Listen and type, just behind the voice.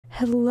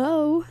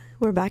Hello,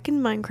 we're back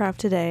in Minecraft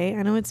today.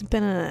 I know it's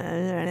been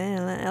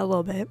a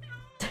little bit.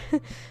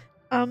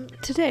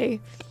 Today,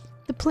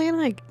 the plan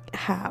I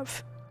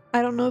have,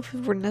 I don't know if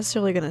we're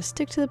necessarily gonna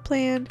stick to the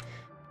plan,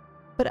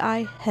 but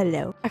I kind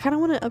of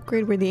want to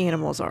upgrade where the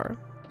animals are.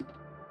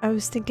 I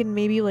was thinking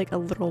maybe like a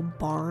little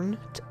barn.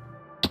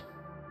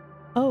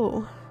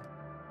 Oh,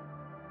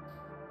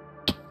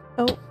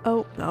 well,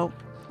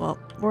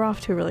 we're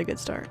off to a really good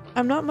start.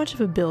 I'm not much of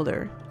a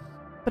builder,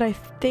 but I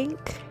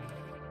think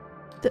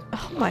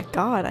oh my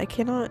god, I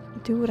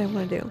cannot do what I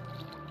want to do.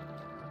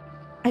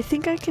 I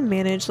think I can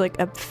manage like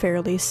a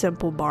fairly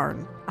simple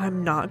barn.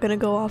 I'm not gonna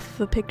go off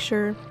of a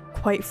picture.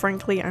 Quite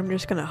frankly, I'm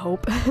just gonna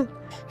hope.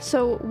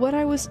 So what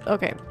I was...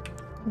 okay,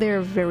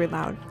 they're very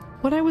loud.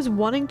 What I was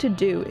wanting to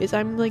do is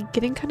I'm like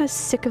getting kind of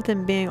sick of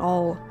them being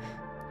all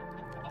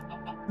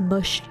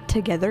mushed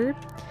together.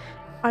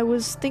 I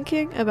was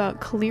thinking about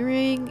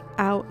clearing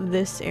out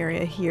this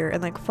area here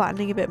and like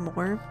flattening a bit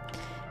more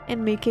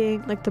and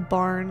making like the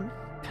barn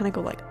kind of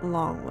go like a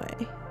long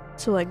way.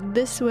 So like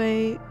this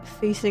way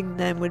facing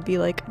them would be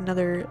like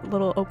another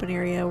little open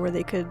area where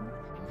they could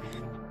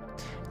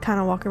kind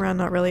of walk around.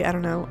 Not really, I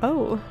don't know.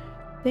 Oh,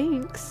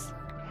 thanks.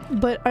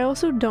 But I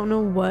also don't know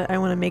what I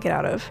want to make it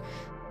out of.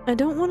 I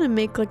don't want to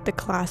make like the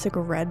classic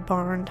red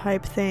barn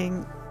type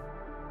thing,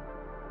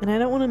 and I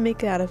don't want to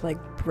make it out of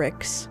like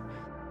bricks.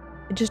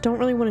 I just don't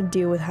really want to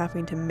deal with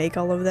having to make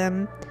all of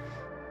them.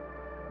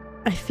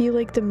 I feel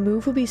like the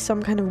move will be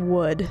some kind of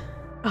wood.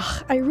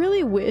 Ugh, I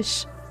really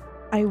wish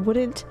I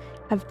wouldn't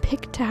have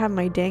picked to have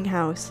my dang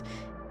house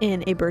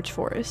in a birch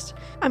forest.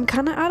 I'm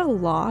kind of at a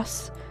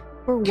loss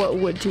for what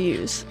wood to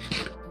use.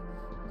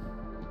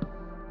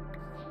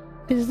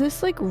 Is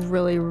this like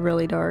really,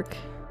 really dark?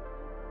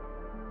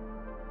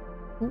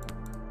 Oop.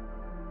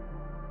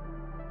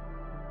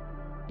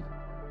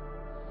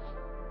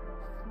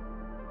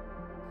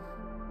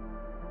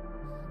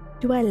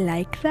 Do I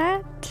like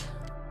that?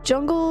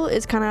 Jungle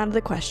is kind of out of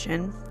the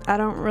question. I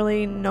don't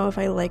really know if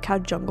I like how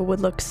jungle wood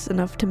looks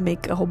enough to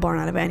make a whole barn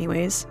out of it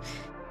anyways.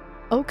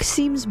 Oak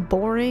seems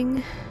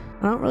boring.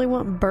 I don't really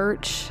want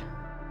birch.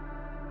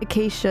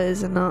 Acacia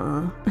is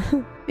an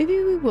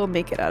Maybe we will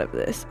make it out of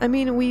this. I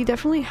mean, we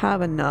definitely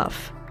have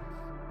enough.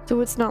 So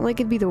it's not like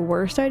it'd be the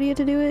worst idea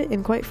to do it,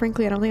 and quite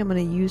frankly, I don't think I'm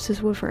gonna use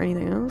this wood for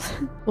anything else.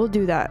 We'll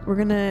do that.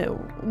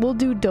 We'll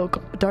do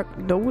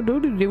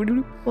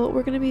well,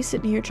 we're gonna be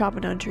sitting here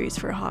chopping down trees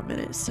for a hot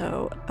minute,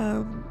 so,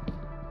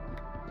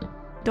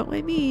 don't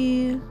mind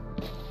me.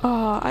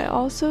 I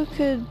also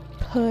could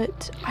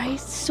put... I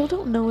still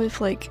don't know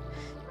if, like,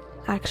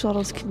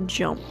 axolotls can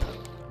jump.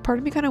 Part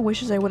of me kind of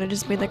wishes I would have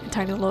just made, like, a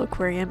tiny little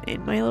aquarium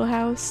in my little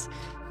house,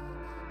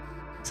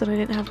 so that I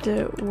didn't have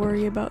to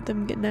worry about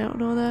them getting out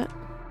and all that.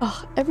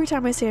 Ugh, every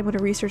time I say I'm going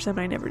to research them,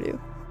 I never do.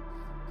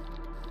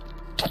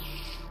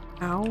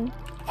 Ow.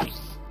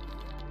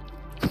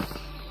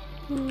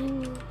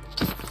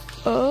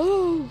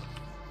 Oh!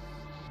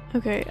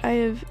 Okay, I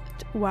have...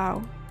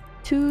 wow.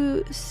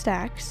 2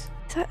 stacks.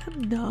 Is that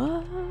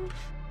enough?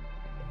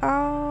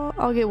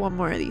 I'll get one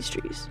more of these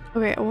trees.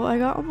 Okay, well I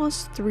got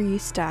almost 3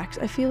 stacks.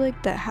 I feel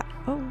like that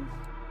oh.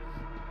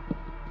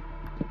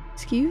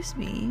 Excuse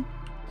me.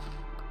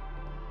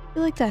 I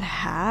feel like that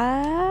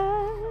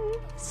has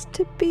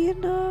to be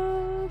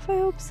enough. I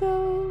hope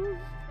so.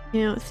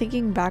 You know,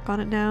 thinking back on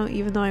it now,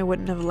 even though I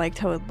wouldn't have liked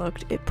how it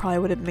looked, it probably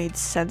would have made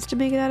sense to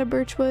make it out of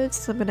birch wood,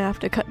 so I'm gonna have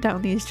to cut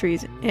down these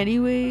trees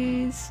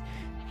anyways.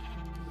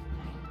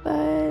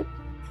 But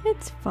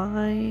it's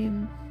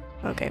fine.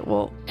 Okay,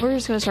 well, we're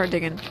just gonna start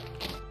digging.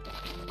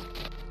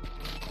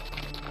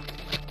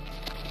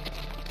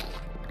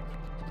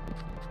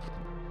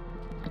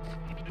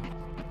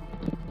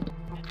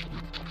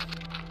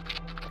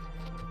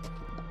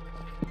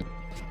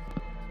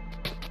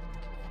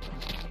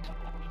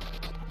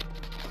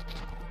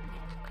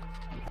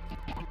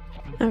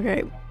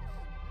 Okay,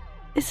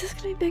 is this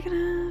gonna be big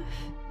enough?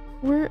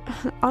 We're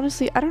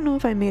honestly, I don't know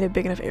if I made a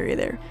big enough area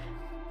there,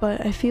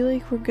 but I feel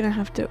like we're gonna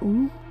have to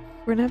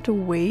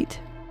wait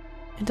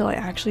until I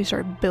actually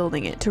start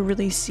building it to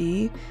really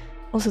see.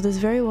 Also, this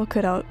very well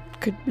could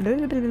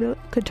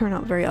turn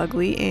out very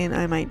ugly, and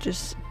I might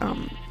just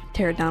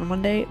tear it down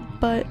one day,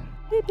 but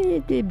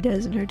maybe it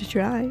doesn't hurt to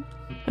try.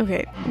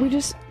 Okay,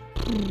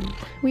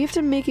 we have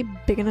to make it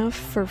big enough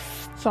for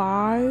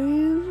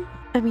 5.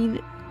 I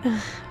mean, I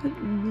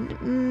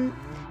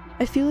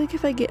feel like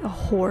if I get a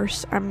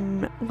horse,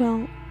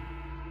 well,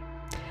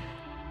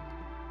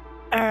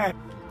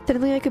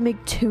 technically I could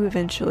make 2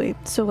 eventually.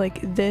 So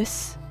like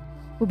this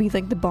will be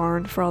like the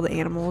barn for all the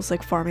animals,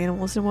 like farm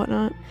animals and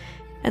whatnot.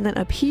 And then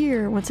up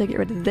here, once I get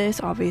rid of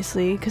this,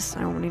 obviously, because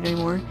I don't need any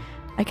more,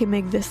 I can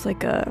make this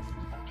like a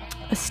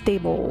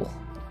stable.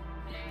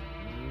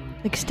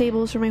 Like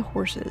stables for my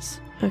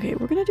horses. Okay,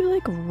 we're gonna do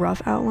like a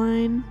rough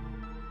outline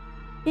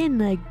in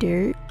like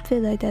dirt.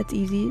 Feel like that's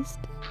easiest.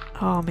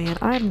 Oh man,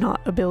 I'm not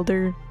a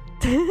builder.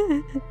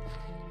 I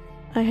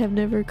have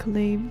never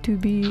claimed to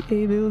be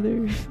a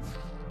builder.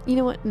 You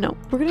know what? No,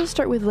 we're gonna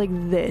start with like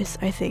this,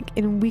 I think,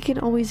 and we can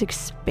always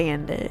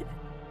expand it.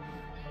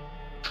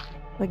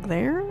 Like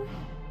there?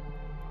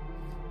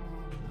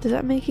 Does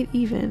that make it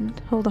even?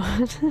 Hold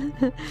on.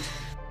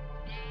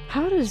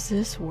 How does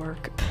this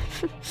work?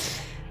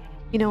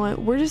 You know what?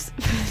 We're just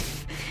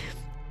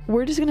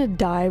we're just gonna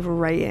dive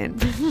right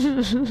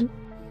in.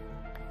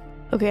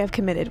 Okay, I've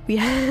committed. We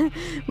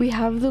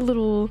have the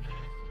little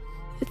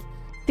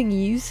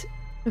thingies.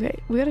 Okay,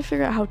 we gotta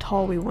figure out how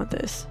tall we want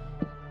this.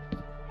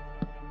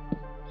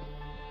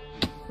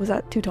 Was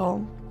that too tall?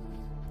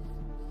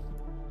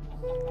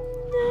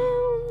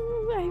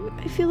 No,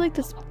 I feel like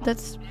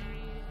that's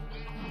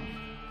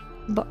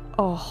but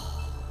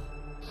oh,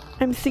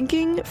 I'm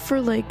thinking for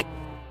like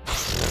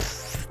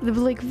the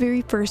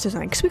very first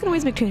design, because we can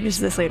always make changes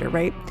to this later,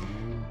 right?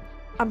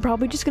 I'm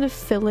probably just gonna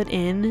fill it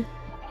in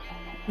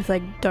with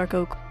like dark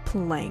oak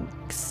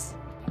planks.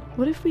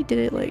 What if we did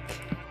it like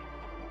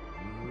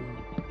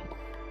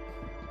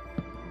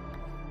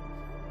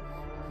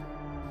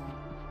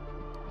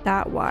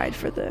that wide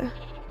for the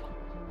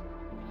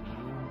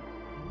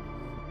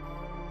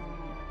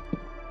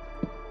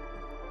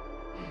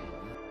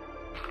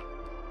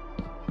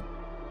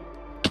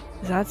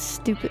that's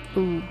stupid.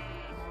 Ooh.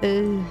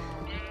 It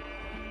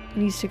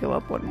needs to go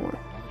up one more.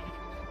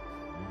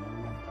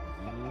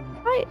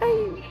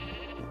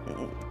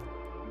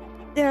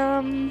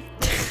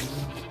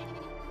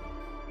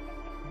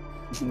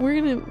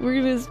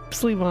 we're gonna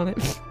sleep on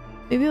it.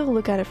 Maybe I'll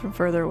look at it from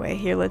further away.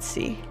 Here, let's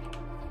see.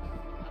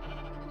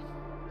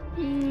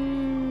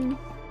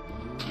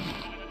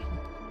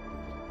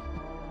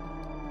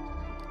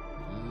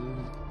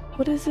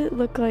 What does it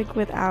look like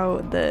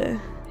without the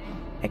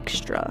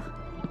extra?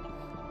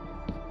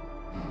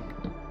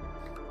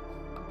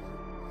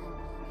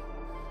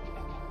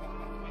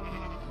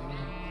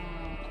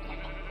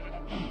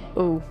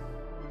 Oh.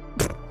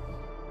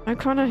 I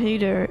kinda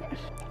hate it.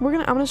 I'm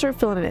gonna start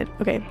filling it in.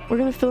 Okay, we're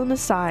gonna fill in the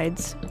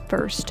sides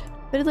first.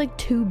 I did like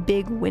 2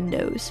 big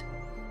windows.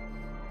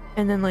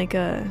 And then like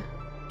do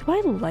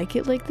I like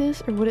it like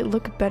this, or would it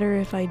look better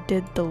if I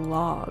did the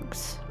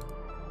logs?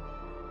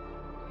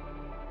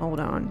 Hold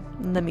on,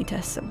 let me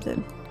test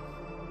something.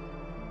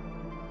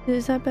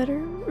 Is that better?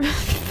 Do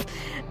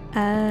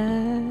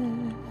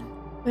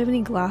I have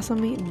any glass on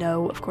me?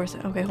 No, of course.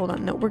 Okay, hold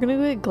on. No, we're gonna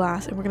go get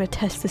glass and we're gonna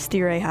test the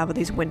steer I have with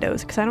these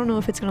windows, because I don't know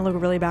if it's gonna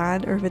look really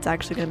bad or if it's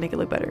actually gonna make it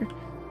look better.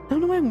 I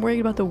don't know why I'm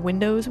worried about the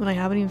windows when I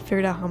haven't even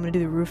figured out how I'm gonna do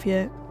the roof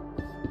yet.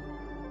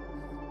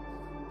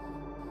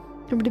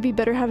 It would be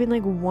better having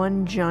like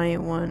one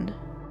giant one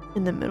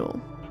in the middle.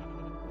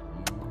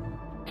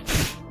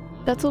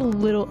 That's a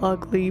little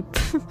ugly.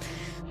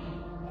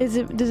 Does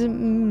it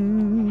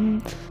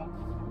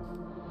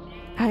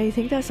I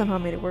think that somehow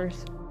made it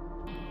worse.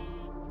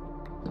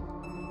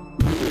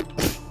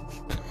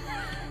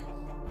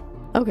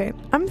 Okay,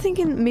 I'm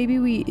thinking maybe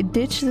we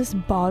ditch this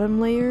bottom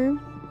layer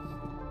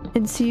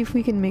and see if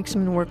we can make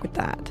something work with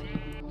that.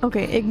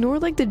 Okay, ignore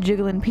like the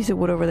jiggling piece of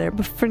wood over there,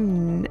 but for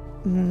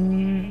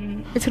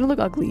it's gonna look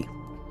ugly.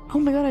 Oh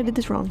my god, I did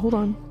this wrong. Hold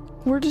on.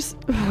 We're just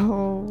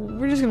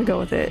gonna go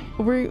with it.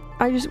 We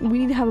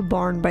need to have a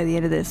barn by the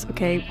end of this,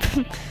 okay?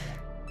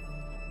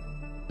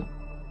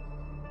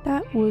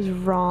 That was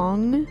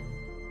wrong.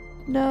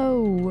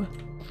 No.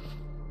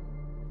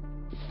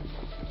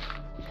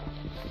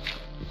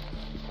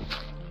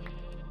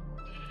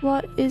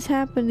 What is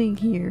happening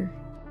here?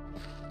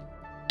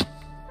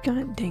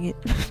 God dang it.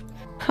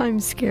 I'm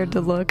scared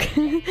to look.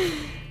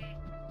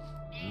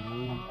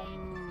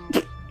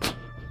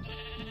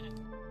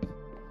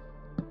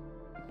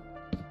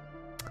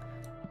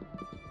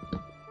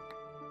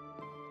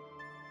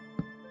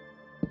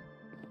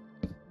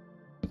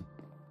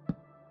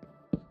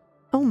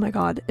 Oh my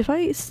god, if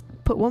I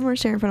put one more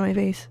stair in front of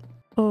my face.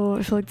 Oh,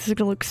 I feel like this is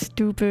gonna look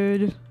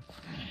stupid.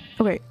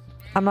 Okay,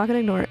 I'm not gonna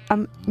ignore it. I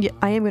am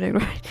gonna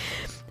ignore it.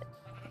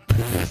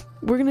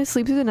 We're gonna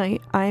sleep through the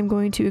night. I am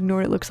going to ignore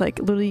what it looks like.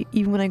 Literally,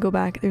 even when I go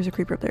back, there's a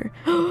creeper up there.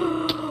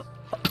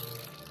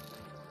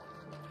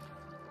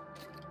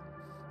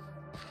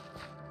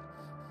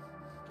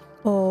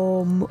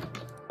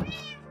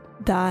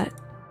 That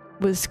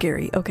was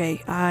scary.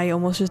 Okay, I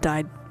almost just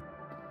died.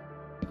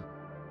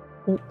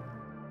 Oh.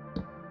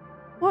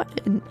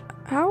 What?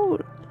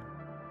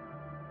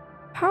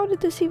 How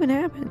did this even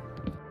happen?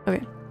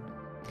 Okay.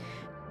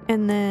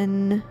 And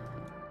then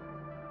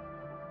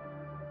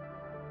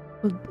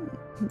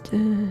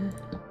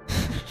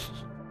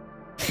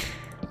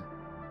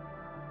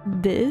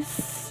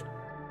this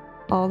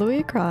all the way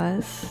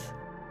across.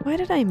 Why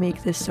did I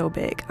make this so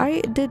big?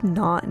 I did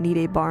not need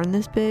a barn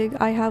this big.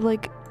 I have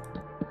like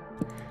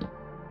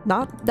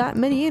not that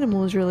many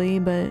animals really,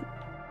 but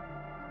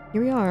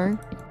here we are.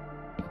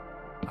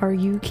 Are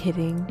you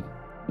kidding?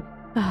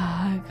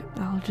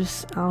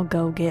 I'll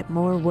go get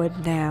more wood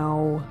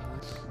now.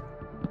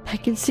 I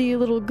can see a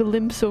little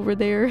glimpse over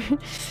there.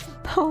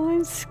 Oh,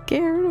 I'm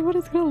scared of what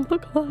it's gonna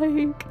look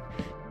like.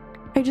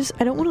 I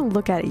don't want to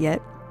look at it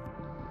yet,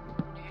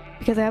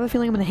 because I have a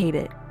feeling I'm gonna hate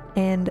it.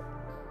 And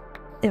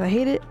if I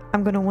hate it,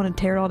 I'm gonna want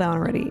to tear it all down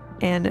already.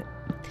 And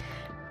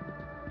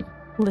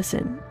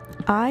listen,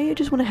 I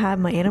just want to have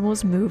my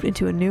animals moved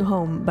into a new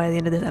home by the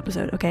end of this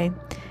episode, okay?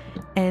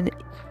 And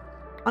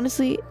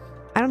honestly,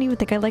 I don't even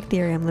think I like the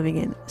area I'm living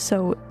in.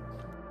 So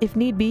if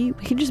need be,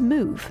 we can just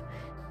move.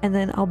 And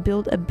then I'll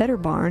build a better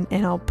barn,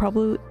 and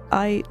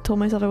I told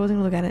myself I wasn't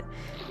gonna look at it.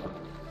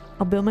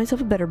 I'll build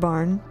myself a better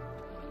barn,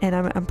 and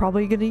I'm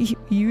probably gonna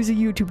use a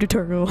YouTube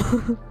tutorial.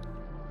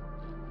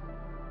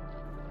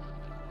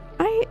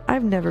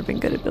 I've never been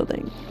good at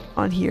building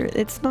on here.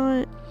 It's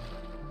not...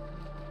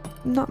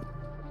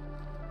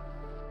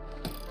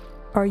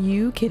 Are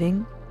you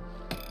kidding?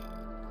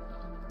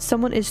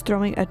 Someone is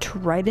throwing a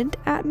trident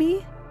at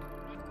me?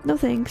 No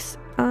thanks.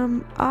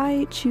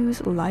 I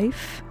choose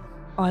life.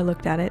 Oh, I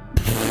looked at it.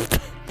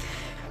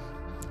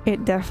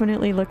 It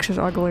definitely looks as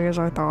ugly as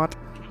I thought.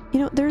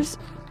 You know, there's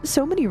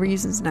so many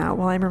reasons now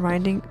while I'm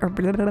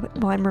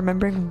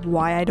remembering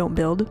why I don't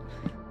build.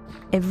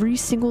 Every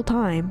single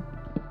time.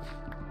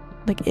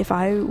 Like, if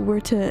I were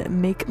to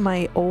make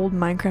my old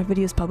Minecraft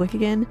videos public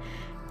again,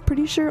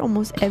 pretty sure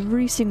almost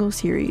every single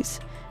series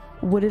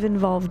would have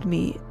involved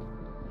me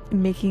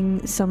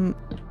making some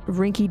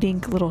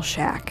rinky-dink little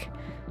shack.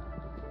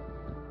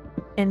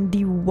 And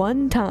the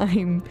one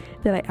time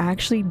that I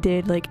actually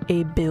did like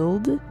a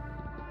build,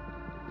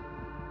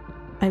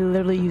 I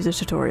literally used a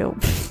tutorial.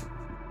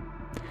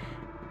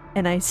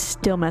 And I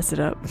still messed it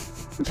up.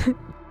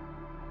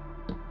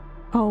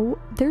 Oh,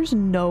 there's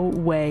no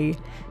way.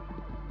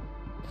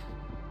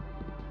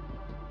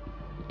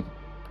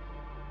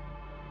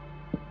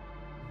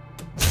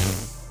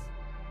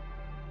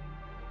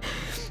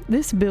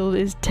 This build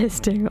is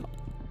testing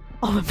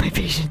all of my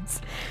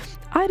patience.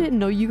 I didn't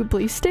know you could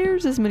place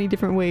stairs as many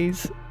different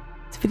ways.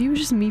 This video is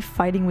just me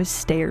fighting with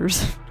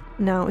stairs.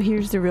 Now,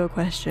 here's the real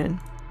question.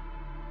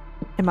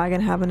 Am I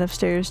gonna have enough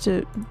stairs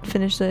to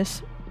finish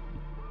this?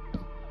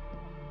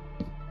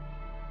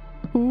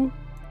 Ooh.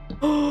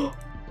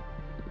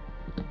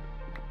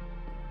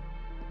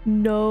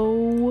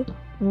 No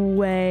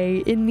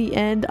way. In the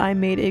end, I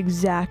made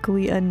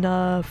exactly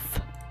enough.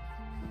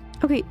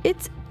 Okay,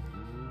 it's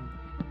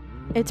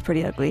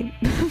pretty ugly.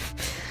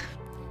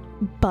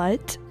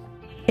 But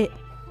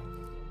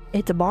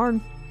it's a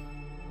barn.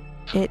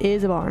 It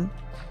is a barn.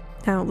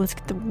 Now let's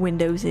get the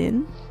windows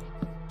in.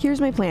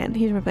 Here's my plan.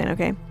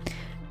 Okay.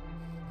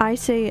 I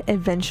say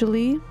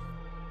eventually,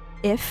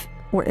 if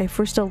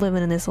we're still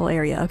living in this little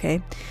area,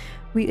 okay,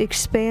 we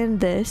expand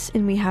this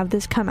and we have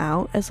this come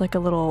out as like a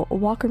little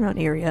walk around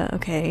area,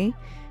 okay?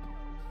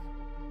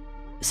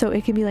 So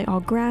it can be like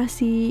all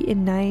grassy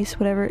and nice,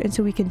 whatever, and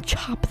so we can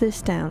chop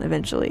this down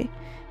eventually.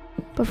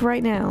 But for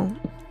right now,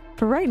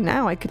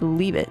 I could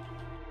leave it,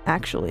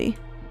 actually.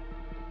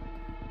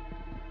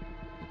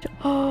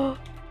 Oh,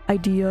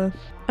 idea.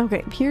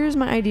 Okay, here's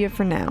my idea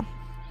for now.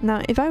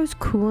 Now, if I was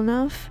cool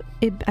enough,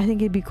 I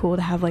think it'd be cool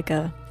to have like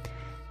a...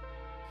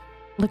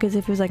 Look as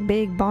if it was like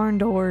big barn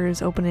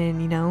doors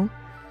opening, you know?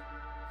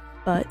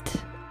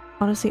 But,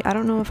 honestly, I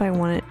don't know if I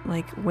want it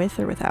like with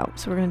or without,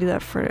 so we're gonna do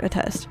that for a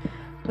test.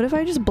 What if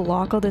I just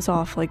block all this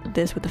off like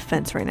this with the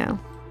fence right now?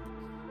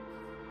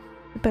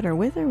 Better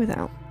with or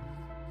without?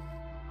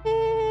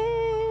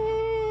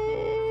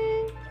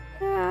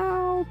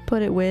 I'll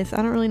put it with. I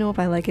don't really know if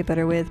I like it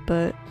better with,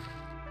 but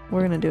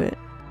we're gonna do it.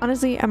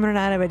 Honestly, I'm running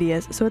out of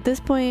ideas, so at this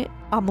point,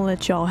 I'm gonna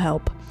let y'all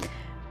help.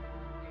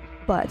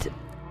 But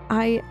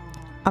I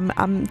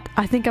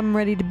think I'm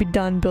ready to be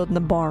done building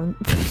the barn.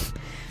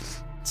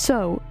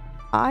 So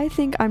I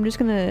think I'm just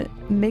gonna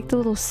make the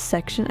little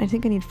section. I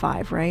think I need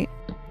 5, right?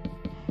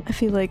 I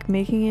feel like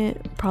making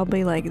it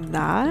probably like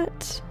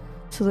that,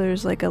 so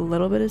there's like a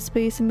little bit of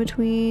space in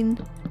between.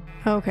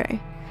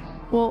 Okay,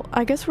 well,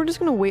 I guess we're just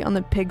gonna wait on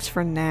the pigs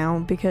for now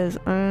because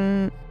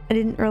I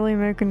didn't really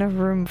make enough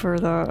room for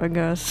that, I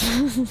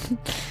guess.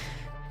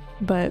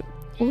 But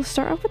we'll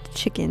start off with the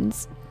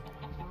chickens.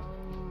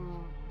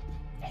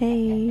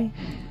 Hey,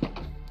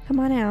 come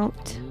on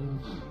out.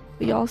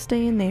 We all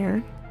stay in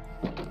there.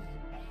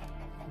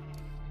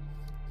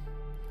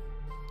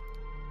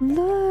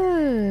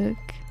 Look!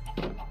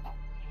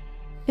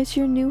 It's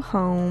your new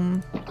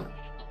home.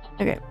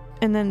 Okay,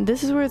 and then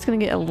this is where it's gonna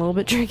get a little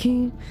bit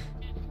tricky.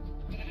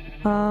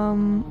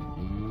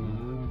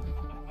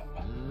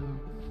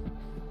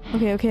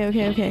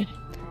 Okay.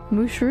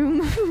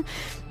 Mushroom.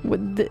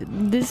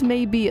 This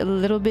may be a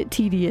little bit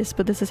tedious,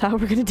 but this is how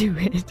we're gonna do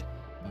it.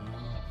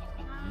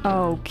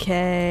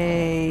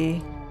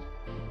 Okay.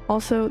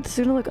 Also, this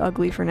is gonna look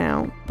ugly for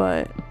now,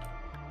 but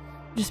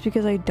just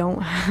because I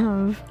don't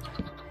have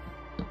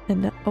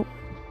enough. Oh.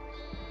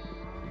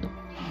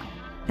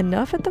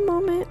 Enough at the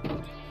moment.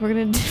 We're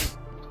gonna do...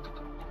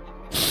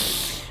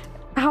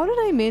 How did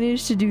I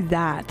manage to do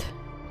that?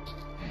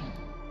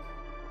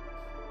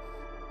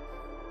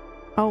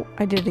 Oh,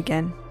 I did it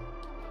again.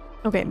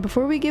 Okay,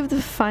 before we give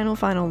the final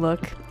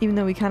look, even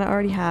though we kind of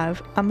already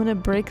have, I'm gonna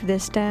break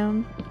this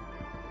down.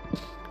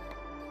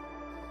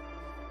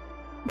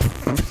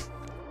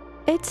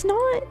 It's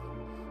not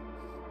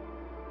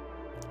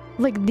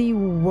like the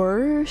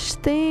worst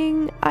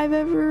thing I've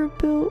ever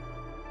built,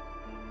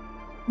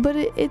 but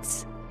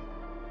it's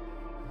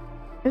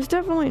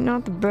definitely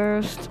not the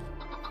best.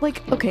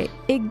 Like, okay,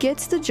 it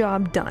gets the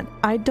job done.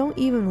 I don't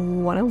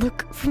even want to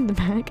look from the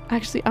back.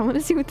 Actually, I want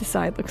to see what the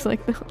side looks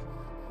like though.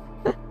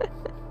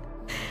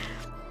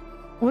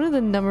 One of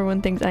the number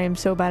one things I am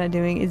so bad at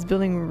doing is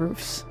building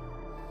roofs.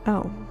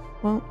 Oh,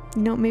 well,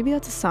 you know, maybe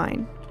that's a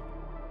sign.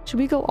 Should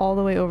we go all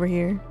the way over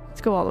here?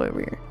 Let's go all the way over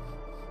here.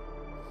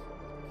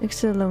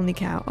 Next to the lonely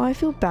cow. Oh, I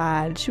feel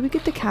bad. Should we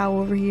get the cow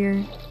over here?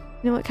 You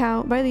know what,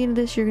 cow? By the end of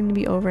this, you're going to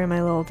be over in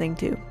my little thing,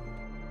 too.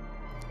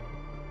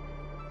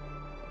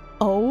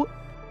 Oh,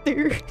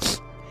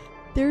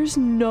 there's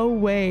no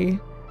way.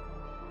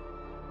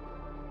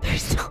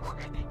 There's no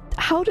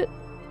way.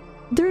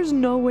 There's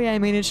no way I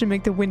managed to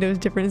make the windows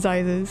different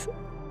sizes.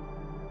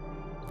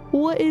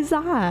 What is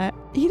that?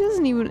 He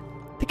doesn't even...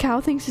 The cow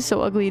thinks it's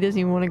so ugly he doesn't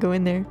even want to go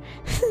in there.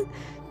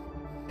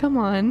 Come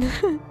on.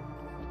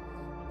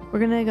 We're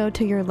gonna go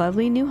to your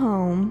lovely new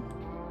home.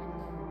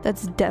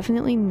 That's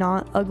definitely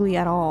not ugly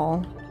at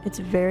all. It's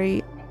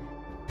very...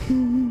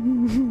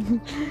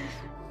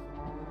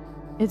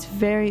 It's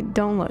very...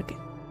 Don't look.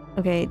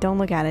 Okay, don't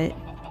look at it.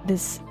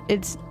 It's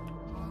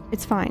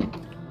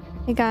fine.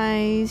 Hey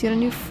guys, you got a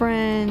new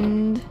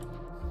friend.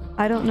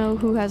 I don't know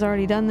who has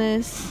already done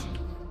this.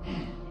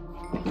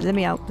 Let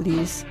me out,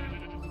 please.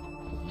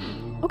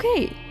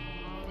 Okay.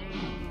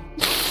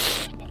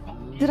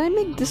 Did I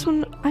make this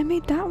one? I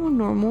made that one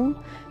normal.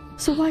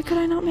 So why could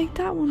I not make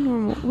that one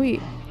normal?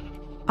 Wait.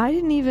 I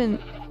didn't even...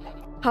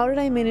 How did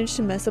I manage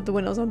to mess up the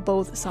windows on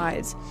both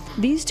sides?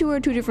 These two are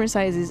two different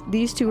sizes.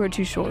 These two are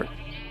too short.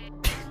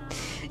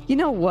 You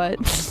know what?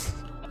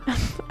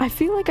 I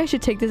feel like I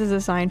should take this as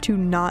a sign to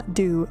not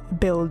do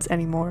builds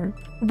anymore.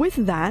 With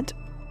that,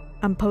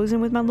 I'm posing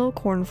with my little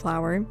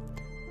cornflower.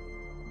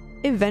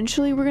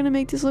 Eventually we're gonna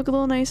make this look a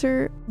little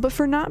nicer, but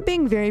for not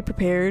being very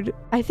prepared,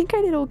 I think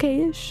I did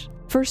okay-ish.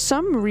 For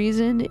some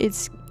reason,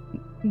 it's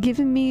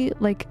giving me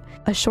like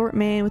a short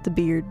man with a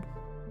beard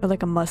or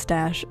like a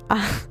mustache.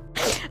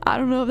 I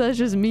don't know if that's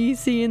just me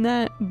seeing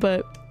that,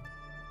 but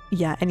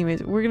yeah,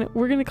 anyways,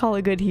 we're gonna call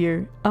it good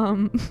here.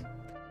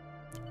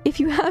 If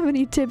you have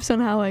any tips on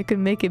how I could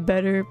make it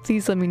better,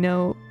 please let me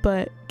know,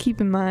 but keep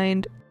in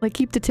mind, like,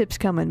 keep the tips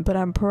coming, but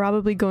I'm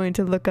probably going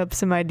to look up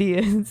some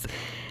ideas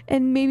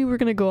and maybe we're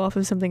gonna go off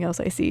of something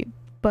else I see.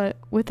 But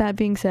with that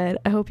being said,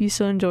 I hope you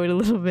still enjoyed a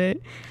little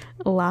bit,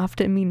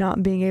 laughed at me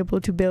not being able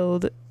to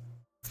build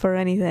for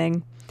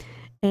anything,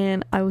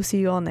 and I will see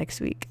you all next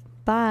week.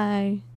 Bye!